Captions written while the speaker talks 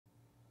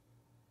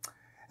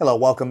Hello,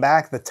 welcome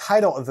back. The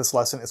title of this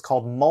lesson is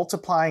called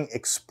Multiplying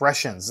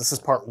Expressions. This is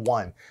part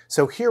 1.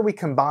 So here we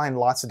combine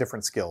lots of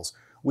different skills.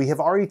 We have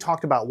already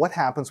talked about what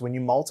happens when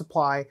you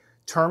multiply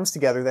terms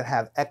together that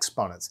have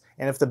exponents.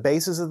 And if the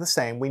bases are the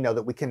same, we know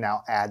that we can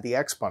now add the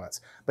exponents.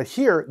 But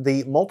here,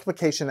 the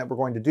multiplication that we're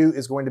going to do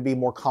is going to be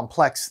more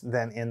complex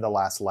than in the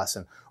last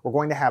lesson. We're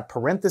going to have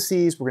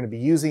parentheses, we're going to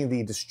be using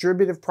the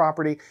distributive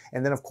property,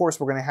 and then of course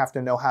we're going to have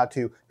to know how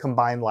to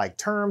combine like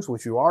terms,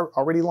 which you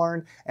already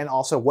learned, and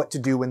also what to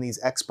do when these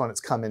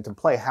exponents come into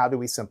play. How do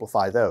we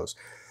simplify those?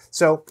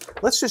 So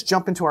let's just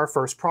jump into our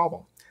first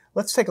problem.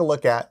 Let's take a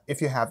look at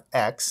if you have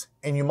x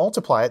and you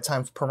multiply it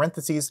times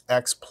parentheses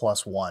x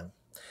plus 1.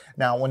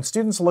 Now, when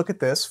students look at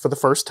this for the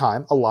first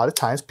time, a lot of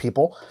times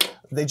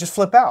they just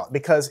flip out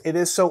because it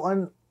is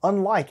so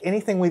unlike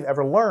anything we've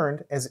ever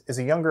learned as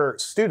a younger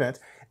student.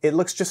 It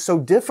looks just so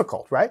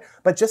difficult, right?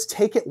 But just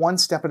take it one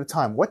step at a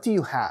time. What do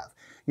you have?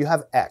 You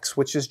have x,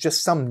 which is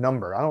just some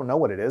number. I don't know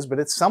what it is, but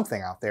it's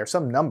something out there,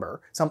 some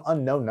number, some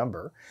unknown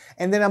number.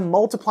 And then I'm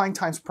multiplying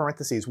times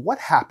parentheses. What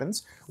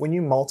happens when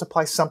you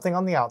multiply something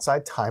on the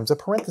outside times a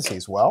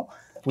parentheses? Well,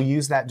 we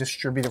use that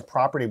distributive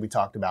property we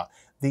talked about.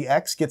 The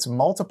x gets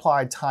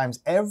multiplied times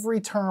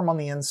every term on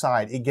the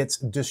inside. It gets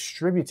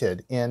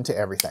distributed into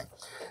everything.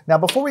 Now,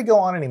 before we go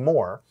on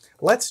anymore,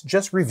 let's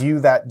just review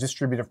that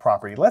distributive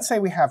property. Let's say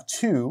we have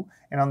 2,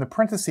 and on the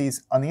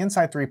parentheses, on the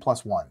inside 3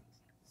 plus 1.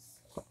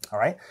 All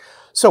right,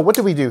 so what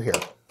do we do here?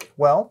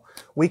 Well,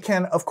 we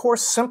can, of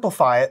course,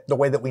 simplify it the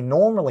way that we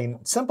normally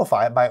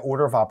simplify it by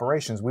order of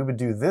operations. We would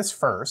do this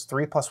first.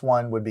 3 plus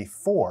 1 would be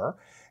 4.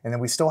 And then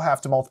we still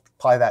have to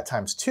multiply that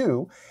times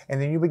 2,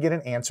 and then you would get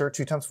an answer.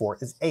 2 times 4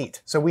 is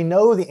 8. So we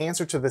know the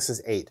answer to this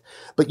is 8.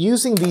 But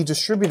using the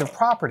distributive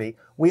property,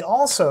 we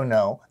also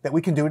know that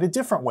we can do it a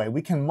different way.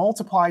 We can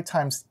multiply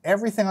times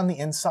everything on the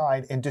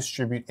inside and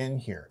distribute in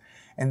here.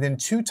 And then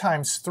 2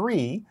 times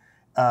 3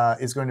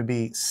 is going to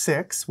be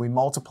 6. We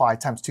multiply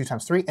times 2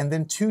 times 3, and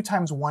then 2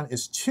 times 1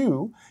 is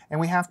 2,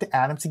 and we have to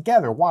add them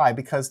together. Why?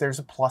 Because there's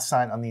a plus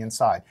sign on the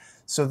inside.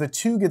 So the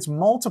 2 gets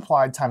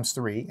multiplied times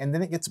 3, and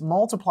then it gets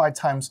multiplied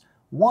times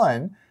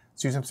 1.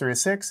 2 times 3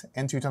 is 6,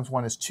 and 2 times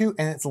 1 is 2,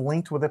 and it's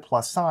linked with a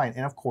plus sign.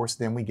 And of course,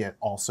 then we get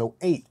also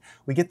 8.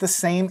 We get the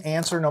same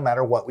answer no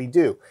matter what we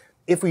do.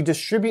 If we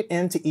distribute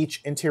into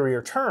each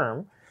interior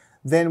term,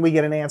 then we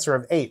get an answer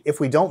of 8. If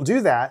we don't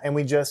do that, and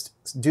we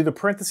just do the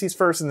parentheses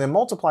first and then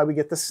multiply, we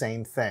get the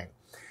same thing.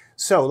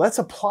 So let's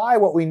apply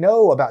what we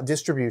know about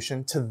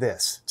distribution to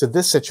this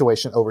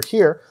situation over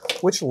here,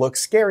 which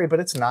looks scary, but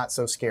it's not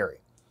so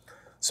scary.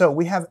 So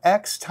we have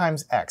x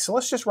times x. So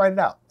let's just write it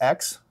out,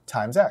 x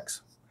times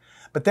x.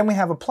 But then we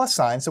have a plus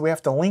sign, so we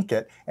have to link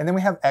it, and then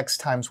we have x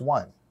times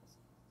 1.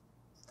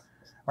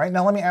 Right,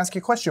 now let me ask you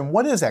a question.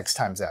 What is x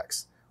times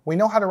x? We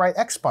know how to write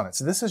exponents.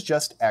 This is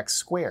just x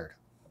squared,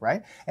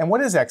 right? And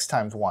what is x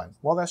times 1?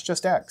 Well, that's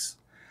just x.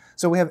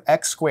 So we have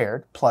x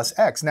squared plus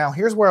x. Now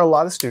here's where a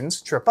lot of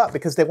students trip up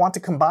because they want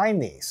to combine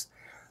these,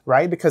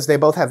 right? Because they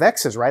both have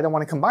x's, right? I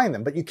want to combine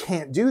them, but you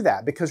can't do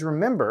that because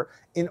remember,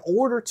 in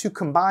order to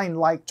combine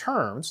like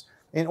terms,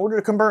 in order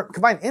to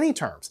combine any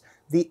terms,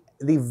 the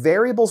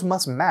variables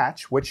must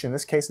match, which in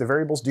this case the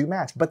variables do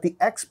match, but the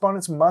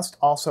exponents must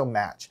also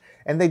match.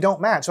 And they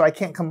don't match, so I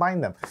can't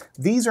combine them.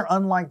 These are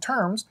unlike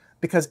terms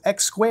because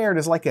x squared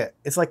is like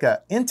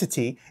a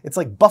entity, it's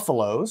like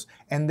buffaloes,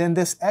 and then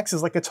this x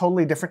is like a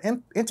totally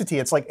different entity,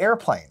 it's like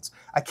airplanes.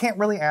 I can't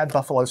really add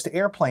buffaloes to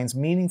airplanes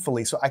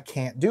meaningfully, so I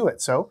can't do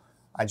it. So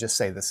I just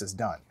say this is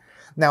done.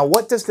 Now,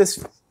 what does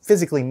this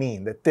physically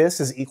mean, that this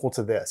is equal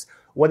to this?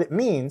 What it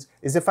means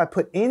is if I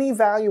put any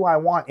value I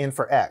want in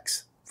for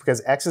x,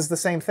 because x is the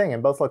same thing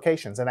in both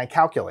locations, and I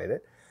calculate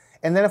it,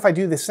 and then if I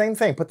do the same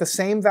thing, put the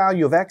same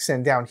value of x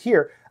in down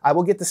here, I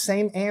will get the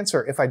same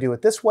answer if I do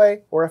it this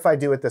way or if I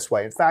do it this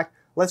way. In fact,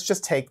 let's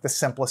just take the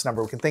simplest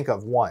number we can think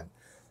of, 1.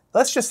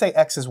 Let's just say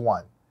x is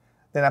 1.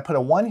 Then I put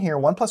a 1 here,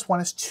 1 plus 1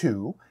 is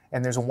 2,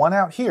 and there's a 1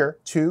 out here,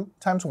 2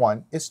 times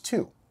 1 is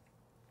 2.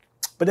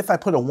 But if I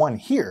put a 1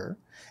 here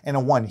and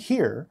a 1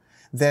 here,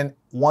 then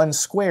 1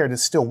 squared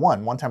is still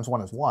 1. 1 times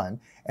 1 is 1.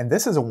 And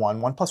this is a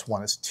 1. 1 plus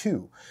 1 is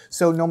 2.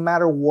 So no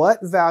matter what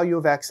value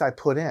of x I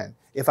put in,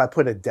 if I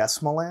put a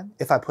decimal in,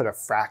 if I put a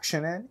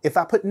fraction in, if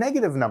I put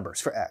negative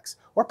numbers for x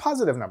or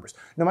positive numbers,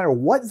 no matter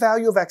what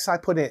value of x I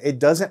put in, it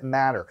doesn't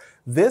matter.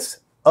 This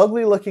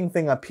ugly looking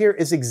thing up here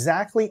is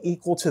exactly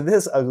equal to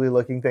this ugly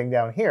looking thing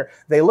down here.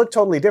 They look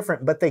totally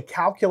different, but they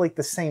calculate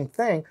the same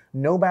thing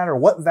no matter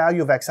what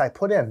value of x I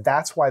put in.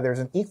 That's why there's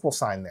an equal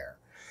sign there.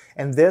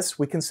 And this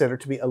we consider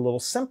to be a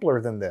little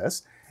simpler than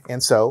this,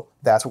 and so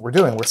that's what we're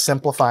doing. We're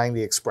simplifying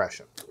the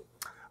expression.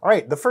 All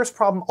right, the first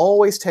problem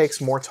always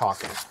takes more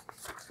talking.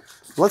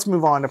 Let's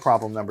move on to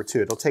problem number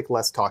 2. It'll take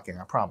less talking,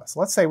 I promise.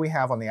 Let's say we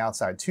have on the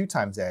outside 2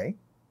 times a,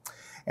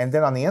 and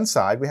then on the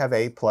inside we have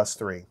a plus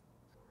 3.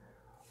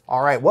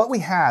 All right, what we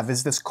have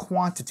is this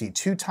quantity,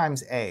 2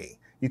 times a.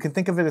 You can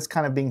think of it as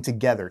kind of being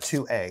together,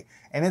 2a,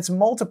 and it's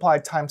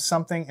multiplied times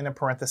something in a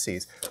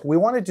parentheses. We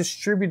want to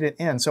distribute it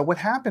in, so what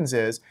happens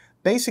is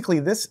basically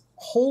this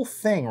whole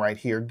thing right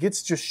here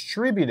gets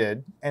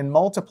distributed and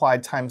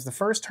multiplied times the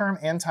first term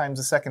and times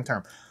the second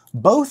term.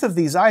 Both of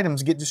these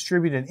items get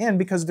distributed in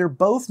because they're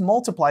both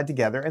multiplied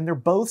together and they're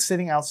both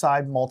sitting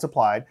outside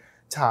multiplied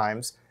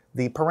times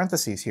the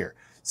parentheses here.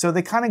 So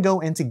they kind of go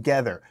in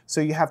together. So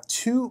you have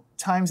 2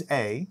 times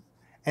a,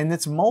 and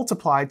it's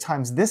multiplied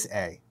times this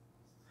a.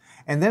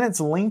 And then it's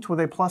linked with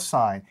a plus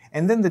sign.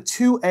 And then the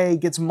 2a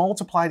gets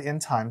multiplied in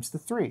times the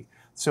 3.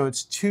 So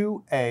it's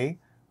 2a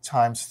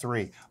times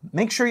 3.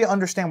 Make sure you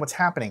understand what's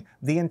happening.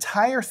 The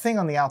entire thing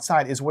on the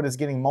outside is what is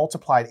getting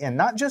multiplied in,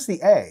 not just the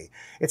a.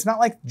 It's not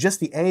like just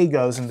the a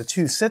goes and the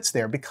 2 sits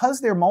there. Because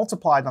they're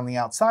multiplied on the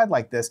outside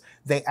like this,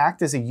 they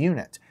act as a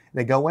unit.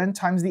 They go in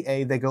times the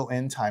a, they go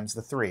in times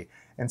the 3.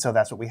 And so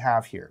that's what we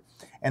have here.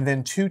 And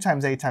then 2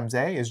 times a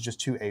is just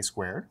 2a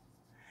squared.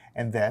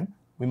 And then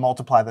we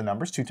multiply the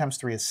numbers. 2 times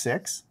 3 is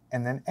 6,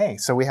 and then a.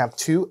 So we have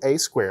 2a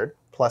squared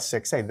plus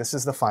 6a. This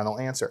is the final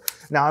answer.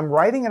 Now I'm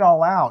writing it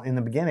all out in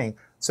the beginning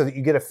so that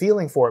you get a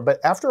feeling for it, but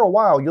after a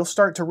while you'll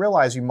start to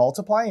realize you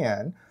multiply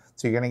in,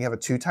 so you're going to have a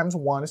 2 times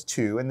 1 is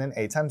 2, and then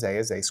a times a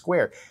is a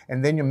squared.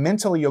 And then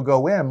you'll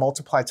go in and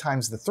multiply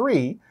times the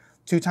 3.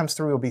 2 times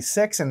 3 will be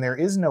 6, and there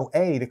is no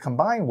a to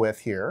combine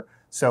with here,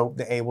 so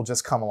the a will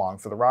just come along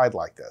for the ride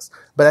like this.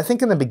 But I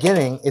think in the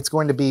beginning it's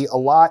going to be a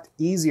lot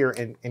easier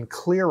and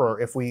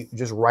clearer if we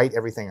just write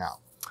everything out.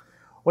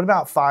 What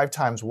about 5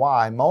 times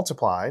y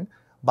multiplied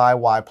by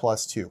y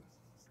plus 2?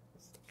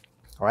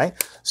 All right,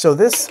 so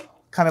this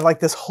kind of like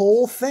this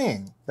whole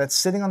thing that's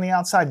sitting on the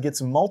outside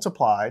gets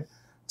multiplied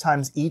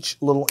times each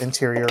little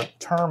interior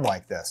term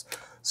like this.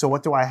 So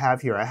what do I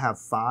have here? I have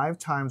 5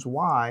 times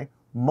y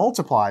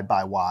multiplied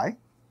by y,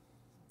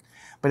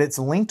 but it's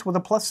linked with a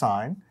plus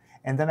sign,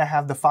 and then I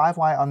have the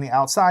 5y on the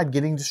outside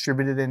getting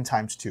distributed in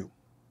times 2.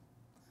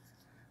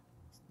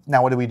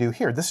 Now what do we do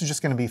here? This is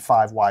just going to be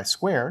 5y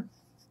squared.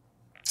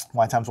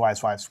 Y times y is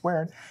 5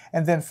 squared.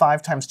 And then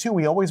 5 times 2,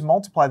 we always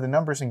multiply the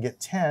numbers and get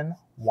 10y.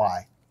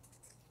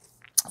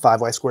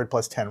 5y squared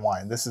plus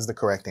 10y, and this is the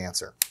correct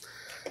answer.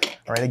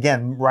 All right,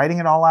 again, writing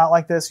it all out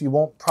like this, you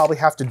won't probably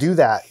have to do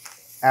that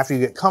after you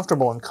get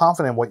comfortable and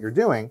confident in what you're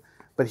doing,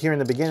 but here in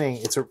the beginning,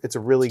 it's a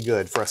really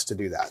good for us to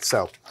do that.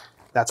 So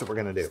that's what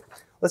we're going to do.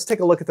 Let's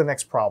take a look at the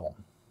next problem.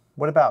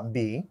 What about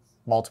b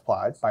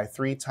multiplied by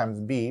 3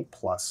 times b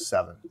plus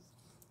 7?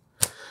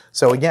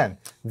 So again,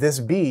 this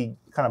b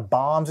kind of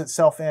bombs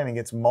itself in and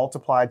gets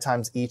multiplied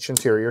times each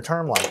interior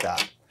term like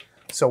that.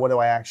 So what do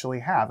I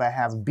actually have? I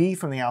have b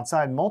from the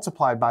outside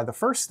multiplied by the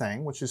first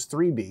thing, which is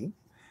 3b,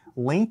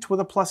 linked with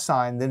a plus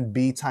sign, then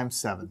b times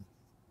 7.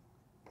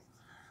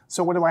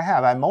 So what do I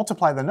have? I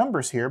multiply the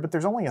numbers here, but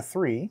there's only a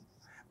 3,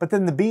 but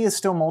then the b is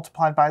still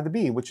multiplied by the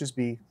b, which is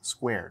b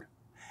squared.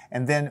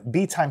 And then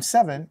b times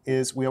 7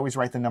 is, we always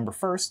write the number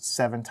first,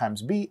 7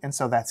 times b, and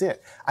so that's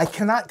it. I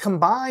cannot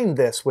combine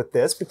this with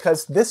this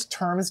because this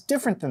term is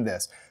different than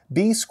this.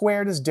 B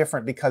squared is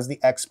different because the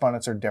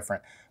exponents are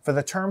different. For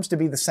the terms to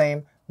be the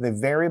same, the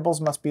variables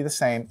must be the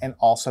same, and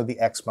also the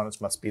exponents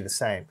must be the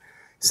same.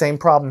 Same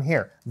problem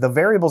here. The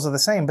variables are the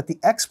same, but the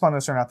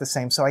exponents are not the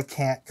same, so I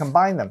can't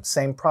combine them.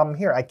 Same problem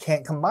here. I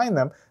can't combine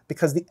them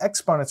because the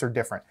exponents are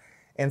different.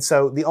 And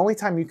so the only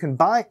time you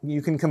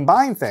can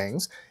combine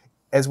things,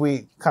 as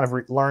we kind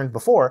of learned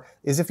before,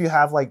 is if you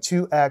have like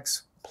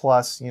 2x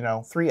plus,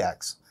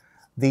 3x.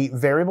 The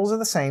variables are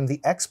the same,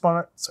 the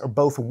exponents are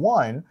both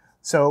 1,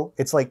 so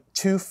it's like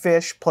 2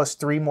 fish plus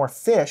 3 more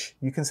fish,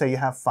 you can say you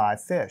have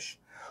 5 fish.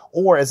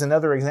 Or as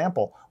another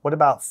example, what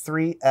about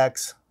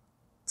 3x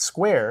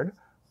squared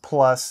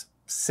plus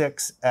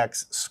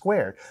 6x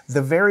squared?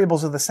 The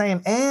variables are the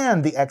same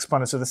and the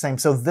exponents are the same,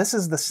 so this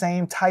is the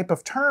same type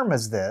of term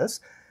as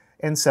this,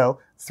 and so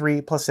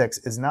 3 plus 6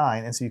 is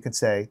 9, and so you could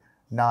say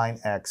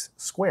 9x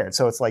squared.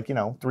 So it's like,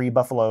 3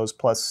 buffaloes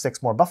plus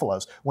 6 more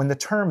buffaloes. When the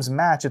terms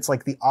match, it's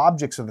like the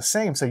objects are the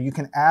same, so you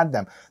can add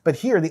them. But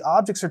here, the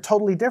objects are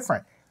totally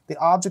different. The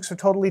objects are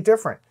totally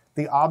different.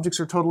 The objects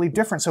are totally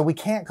different, so we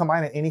can't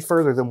combine it any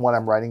further than what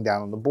I'm writing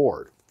down on the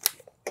board.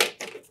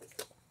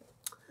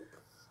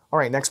 All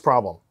right, next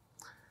problem.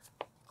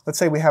 Let's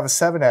say we have a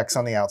 7x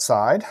on the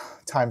outside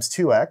times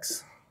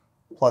 2x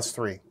plus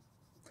 3.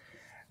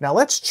 Now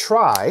let's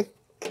try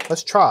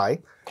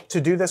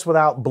to do this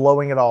without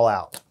blowing it all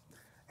out.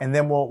 And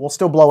then we'll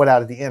still blow it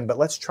out at the end, but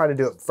let's try to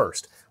do it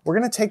first. We're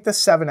going to take the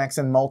 7x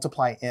and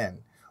multiply in.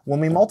 When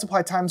we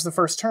multiply times the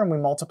first term, we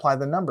multiply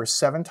the numbers.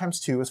 7 times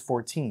 2 is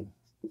 14.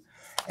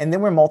 And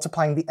then we're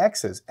multiplying the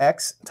x's.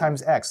 X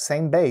times x,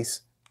 same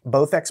base.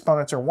 Both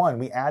exponents are 1.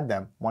 We add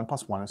them. 1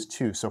 plus 1 is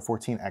 2, so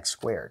 14x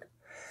squared.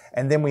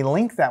 And then we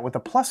link that with a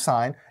plus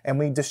sign, and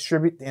we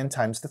distribute the n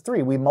times the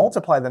 3. We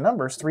multiply the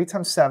numbers. 3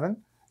 times 7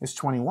 is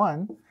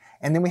 21.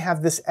 And then we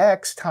have this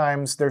x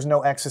times, there's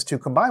no x's to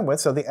combine with,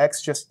 so the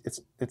x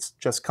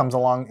just comes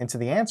along into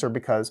the answer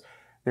because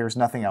there's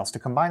nothing else to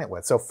combine it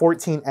with. So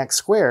 14x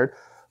squared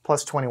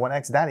plus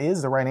 21x, that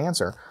is the right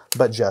answer.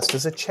 But just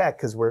as a check,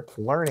 because we're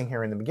learning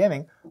here in the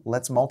beginning,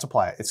 let's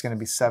multiply it. It's going to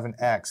be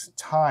 7x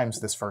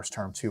times this first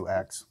term,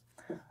 2x.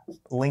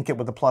 Link it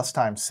with the plus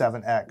times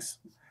 7x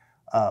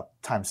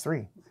times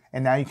 3.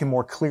 And now you can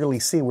more clearly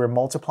see we're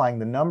multiplying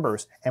the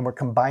numbers and we're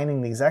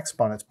combining these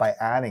exponents by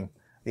adding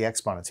the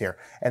exponents here.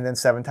 And then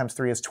 7 times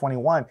 3 is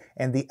 21,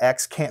 and the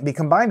x can't be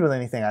combined with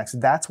anything x.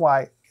 That's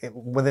why,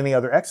 with any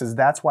other x's,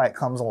 that's why it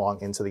comes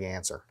along into the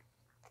answer.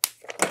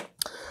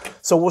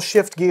 So we'll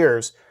shift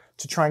gears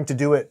to trying to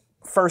do it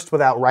first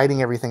without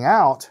writing everything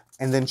out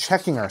and then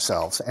checking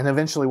ourselves. And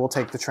eventually we'll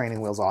take the training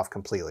wheels off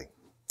completely.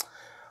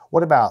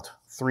 What about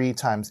 3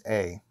 times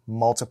a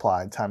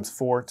multiplied times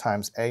 4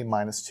 times a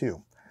minus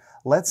 2?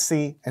 Let's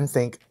see and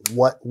think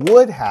what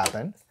would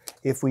happen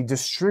if we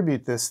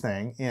distribute this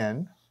thing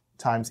in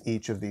times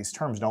each of these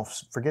terms. Don't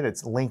forget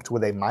it's linked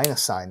with a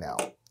minus sign now.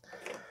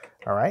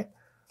 All right,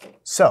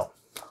 so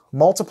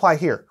multiply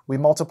here. We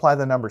multiply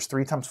the numbers.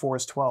 3 times 4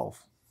 is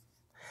 12.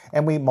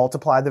 And we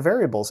multiply the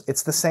variables.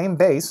 It's the same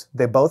base.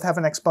 They both have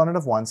an exponent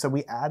of 1, so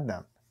we add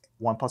them.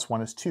 1 plus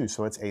 1 is 2,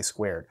 so it's a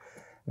squared.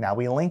 Now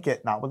we link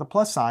it not with a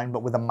plus sign,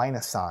 but with a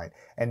minus sign.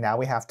 And now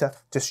we have to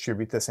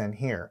distribute this in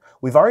here.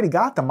 We've already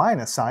got the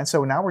minus sign,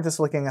 so now we're just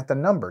looking at the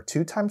number.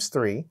 2 times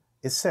 3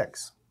 is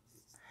 6.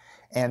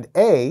 And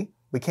a,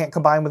 we can't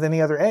combine with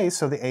any other a,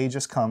 so the a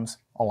just comes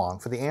along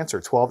for the answer.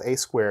 12a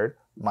squared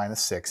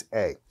minus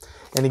 6a.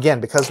 And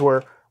again, because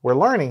we're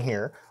learning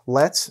here,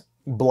 let's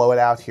blow it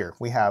out here.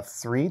 We have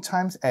 3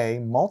 times a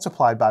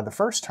multiplied by the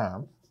first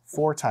term,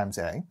 4 times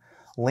a,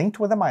 linked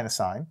with a minus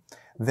sign,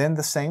 then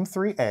the same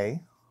 3a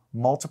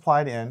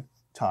multiplied in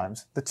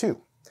times the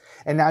 2.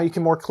 And now you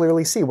can more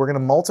clearly see we're going to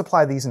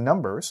multiply these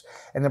numbers,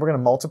 and then we're going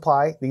to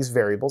multiply these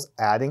variables,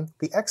 adding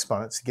the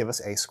exponents to give us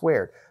a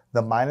squared.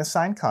 The minus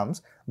sign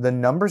comes, the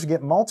numbers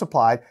get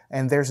multiplied,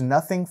 and there's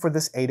nothing for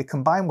this a to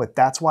combine with.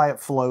 That's why it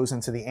flows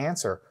into the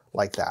answer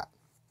like that.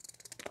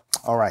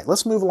 All right,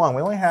 let's move along.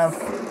 We only have,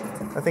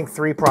 I think,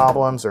 3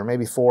 problems or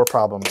maybe 4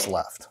 problems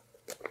left.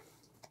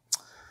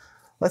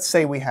 Let's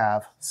say we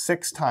have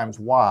 6 times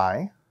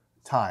y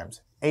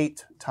times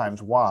 8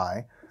 times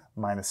y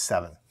minus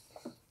 7.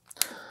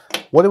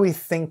 What do we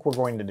think we're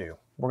going to do?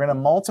 We're going to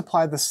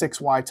multiply the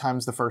 6y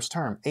times the first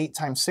term. 8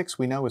 times 6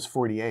 we know is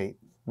 48.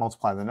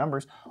 Multiply the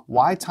numbers.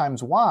 Y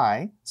times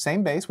y,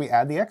 same base, we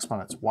add the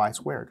exponents, y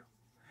squared.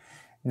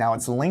 Now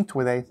it's linked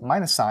with a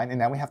minus sign, and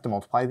now we have to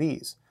multiply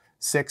these.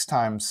 6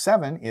 times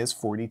 7 is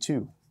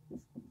 42.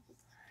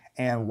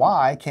 And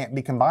y can't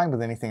be combined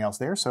with anything else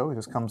there, so it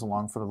just comes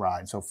along for the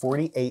ride. So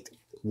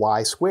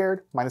 48y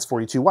squared minus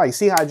 42y. You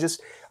see how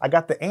I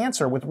got the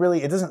answer with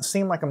really, it doesn't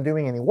seem like I'm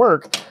doing any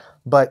work,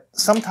 but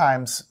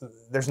sometimes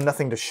there's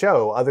nothing to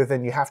show other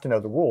than you have to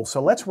know the rules.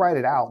 So let's write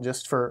it out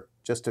just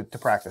to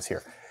practice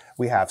here.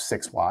 We have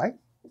 6y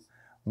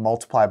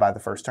multiplied by the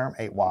first term,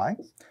 8y,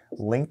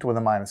 linked with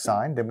a minus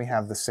sign. Then we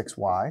have the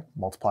 6y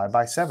multiplied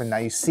by 7. Now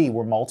you see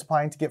we're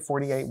multiplying to get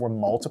 48. We're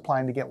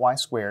multiplying to get y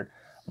squared.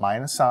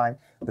 Minus sign.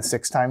 The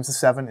 6 times the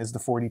 7 is the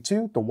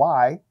 42. The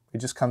y, it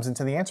just comes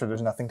into the answer.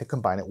 There's nothing to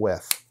combine it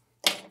with.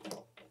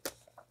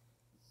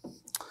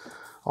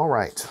 All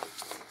right.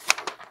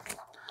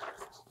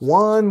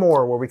 One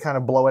more where we kind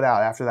of blow it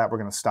out. After that, we're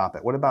going to stop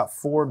it. What about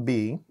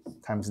 4b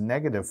times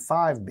negative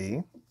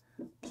 5b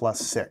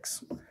plus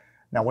 6?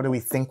 Now, what do we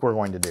think we're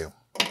going to do?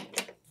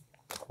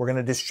 We're going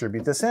to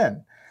distribute this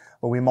in.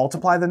 When we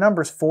multiply the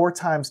numbers 4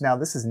 times, now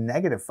this is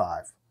negative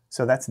 5.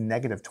 So that's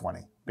negative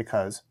 20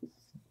 because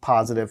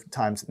positive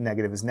times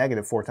negative is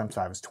negative. 4 times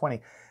 5 is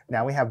 20.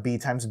 Now we have b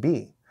times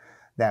b,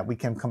 that we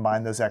can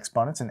combine those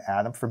exponents and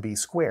add them for b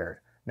squared.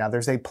 Now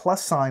there's a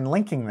plus sign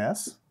linking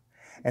this,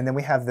 and then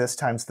we have this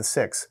times the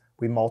 6.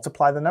 We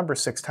multiply the number.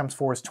 6 times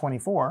 4 is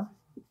 24,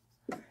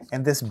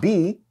 and this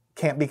b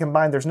can't be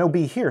combined. There's no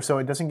b here, so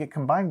it doesn't get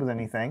combined with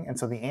anything, and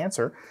so the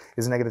answer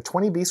is negative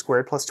 20b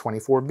squared plus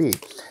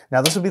 24b.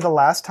 Now this will be the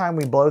last time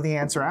we blow the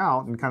answer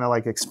out and kind of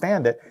like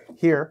expand it.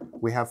 Here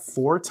we have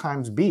 4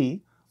 times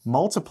b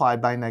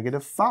multiplied by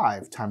negative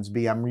 5 times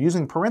b. I'm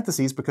using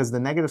parentheses because the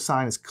negative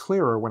sign is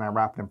clearer when I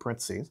wrap it in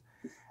parentheses.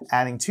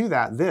 Adding to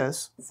that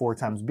this, 4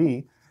 times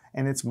b,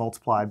 and it's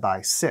multiplied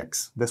by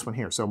 6, this one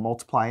here. So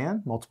multiply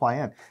in,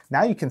 multiply in.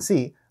 Now you can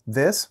see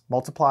this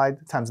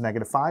multiplied times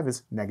negative 5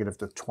 is negative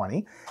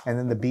 20, and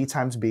then the b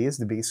times b is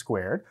the b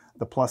squared.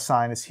 The plus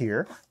sign is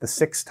here. The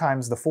 6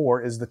 times the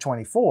 4 is the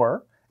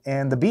 24,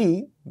 and the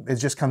b, it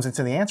just comes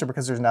into the answer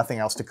because there's nothing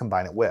else to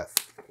combine it with.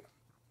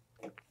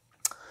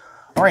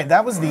 All right,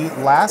 that was the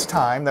last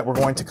time that we're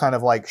going to kind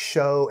of like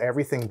show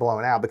everything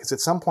blown out, because at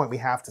some point we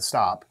have to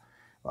stop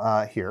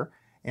here.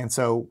 And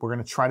so we're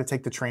going to try to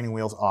take the training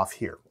wheels off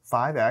here.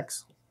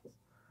 5x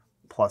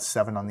plus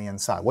 7 on the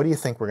inside. What do you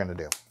think we're going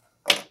to do?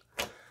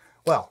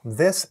 Well,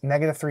 this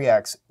negative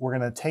 3x, we're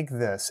going to take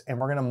this and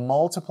we're going to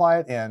multiply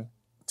it in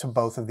to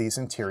both of these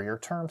interior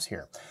terms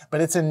here.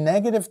 But it's a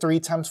negative 3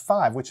 times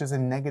 5, which is a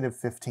negative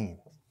 15.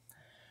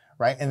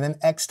 Right? And then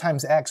x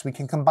times x, we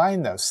can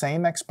combine those.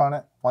 Same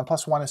exponent, 1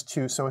 plus 1 is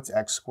 2, so it's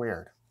x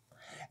squared.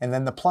 And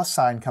then the plus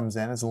sign comes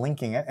in as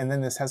linking it, and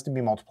then this has to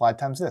be multiplied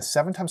times this.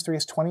 7 times 3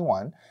 is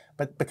 21,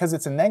 but because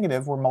it's a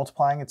negative, we're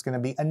multiplying, it's going to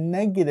be a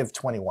negative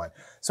 21.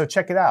 So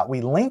check it out.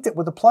 We linked it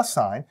with a plus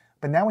sign,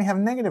 but now we have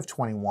negative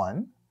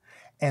 21,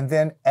 and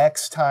then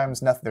x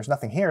times nothing, there's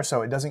nothing here,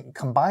 so it doesn't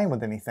combine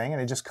with anything,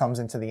 and it just comes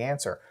into the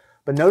answer.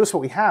 But notice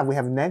what we have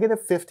negative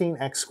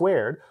 15x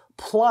squared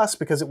plus,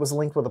 because it was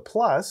linked with a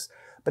plus,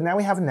 but now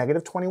we have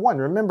negative 21.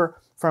 Remember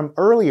from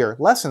earlier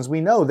lessons, we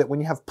know that when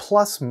you have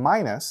plus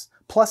minus,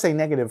 plus a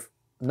negative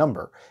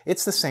number,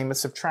 it's the same as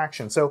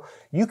subtraction. So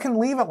you can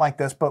leave it like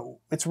this, but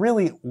it's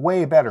really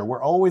way better.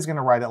 We're always going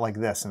to write it like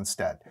this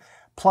instead.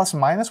 Plus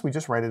minus, we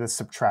just write it as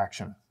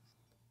subtraction.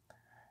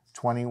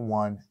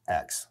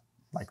 21x,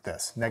 like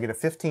this. Negative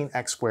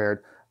 15x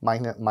squared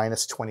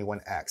minus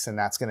 21x, and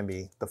that's going to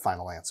be the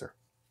final answer.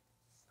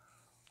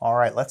 All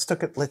right, let's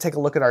take a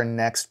look at our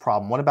next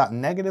problem. What about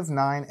negative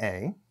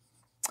 9a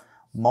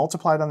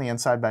multiplied on the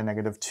inside by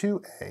negative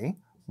 2a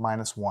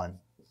minus 1?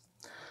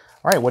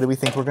 All right, what do we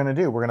think we're going to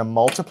do? We're going to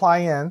multiply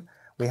in.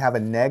 We have a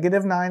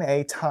negative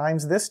 9a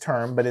times this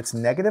term, but it's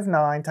negative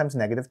 9 times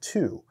negative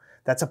 2.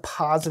 That's a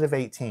positive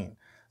 18.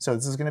 So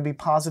this is going to be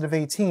positive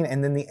 18,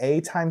 and then the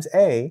a times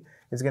a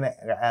is going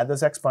to add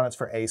those exponents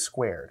for a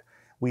squared.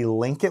 We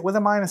link it with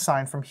a minus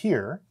sign from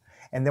here,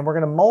 and then we're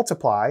going to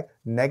multiply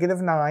negative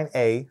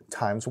 9a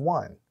times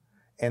 1.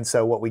 And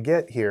so what we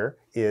get here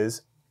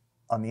is,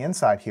 on the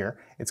inside here,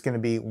 it's going to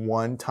be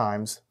 1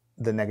 times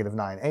the negative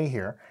 9a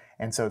here,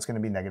 and so it's going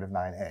to be negative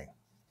 9a.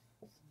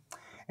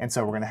 And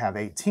so we're going to have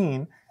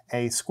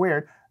 18a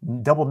squared.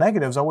 Double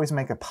negatives always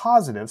make a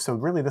positive, so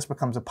really this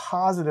becomes a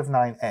positive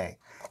 9a.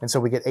 And so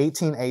we get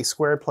 18a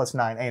squared plus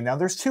 9a. Now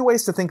there's two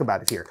ways to think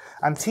about it here.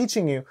 I'm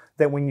teaching you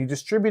that when you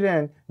distribute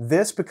in,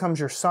 this becomes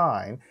your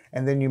sign,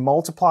 and then you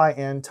multiply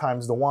in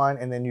times the 1,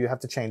 and then you have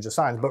to change the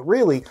signs. But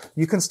really,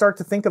 you can start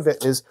to think of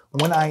it as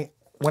when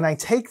I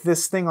take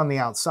this thing on the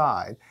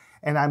outside,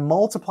 and I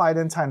multiply it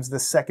in times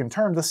this second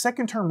term, the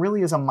second term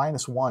really is a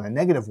minus 1, a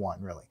negative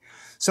 1, really.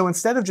 So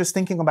instead of just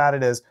thinking about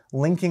it as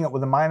linking it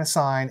with a minus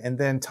sign and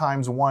then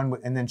times 1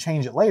 and then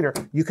change it later,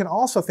 you can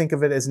also think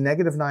of it as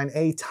negative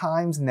 9a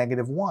times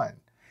negative 1.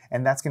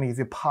 And that's going to give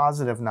you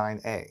positive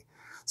 9a.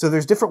 So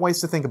there's different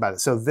ways to think about it.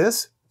 So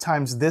this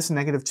times this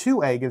negative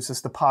 2a gives us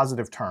the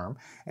positive term.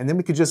 And then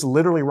we could just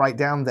literally write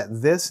down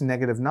that this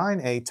negative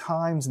 9a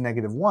times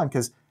negative 1,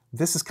 because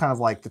this is kind of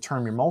like the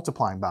term you're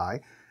multiplying by,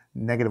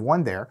 negative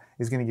 1 there,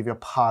 is going to give you a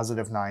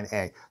positive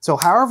 9a. So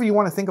however you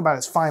want to think about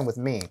it's fine with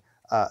me.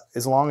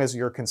 As long as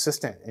you're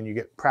consistent and you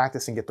get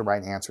practice and get the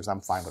right answers, I'm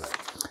fine with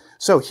it.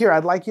 So here,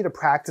 I'd like you to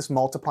practice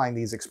multiplying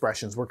these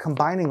expressions. We're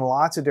combining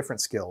lots of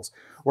different skills.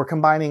 We're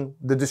combining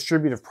the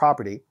distributive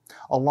property,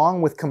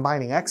 along with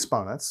combining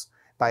exponents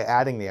by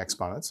adding the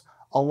exponents,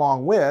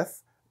 along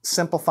with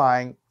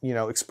simplifying,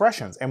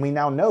 expressions. And we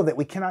now know that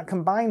we cannot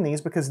combine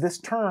these because this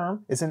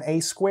term is an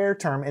a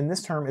squared term and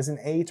this term is an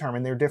a term,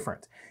 and they're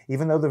different,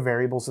 even though the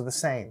variables are the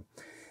same.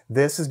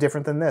 This is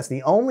different than this.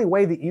 The only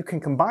way that you can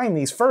combine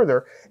these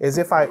further is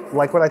if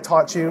like what I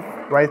taught you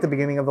right at the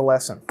beginning of the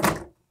lesson.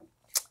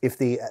 If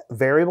the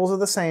variables are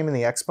the same and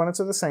the exponents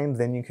are the same,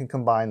 then you can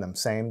combine them.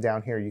 Same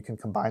down here, you can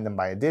combine them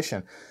by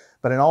addition.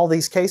 But in all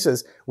these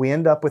cases, we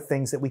end up with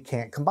things that we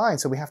can't combine,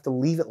 so we have to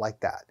leave it like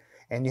that.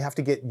 And you have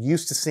to get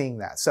used to seeing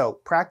that. So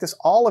practice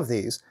all of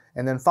these,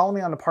 and then follow me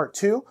on to part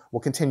 2.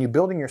 We'll continue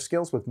building your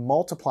skills with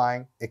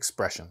multiplying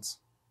expressions.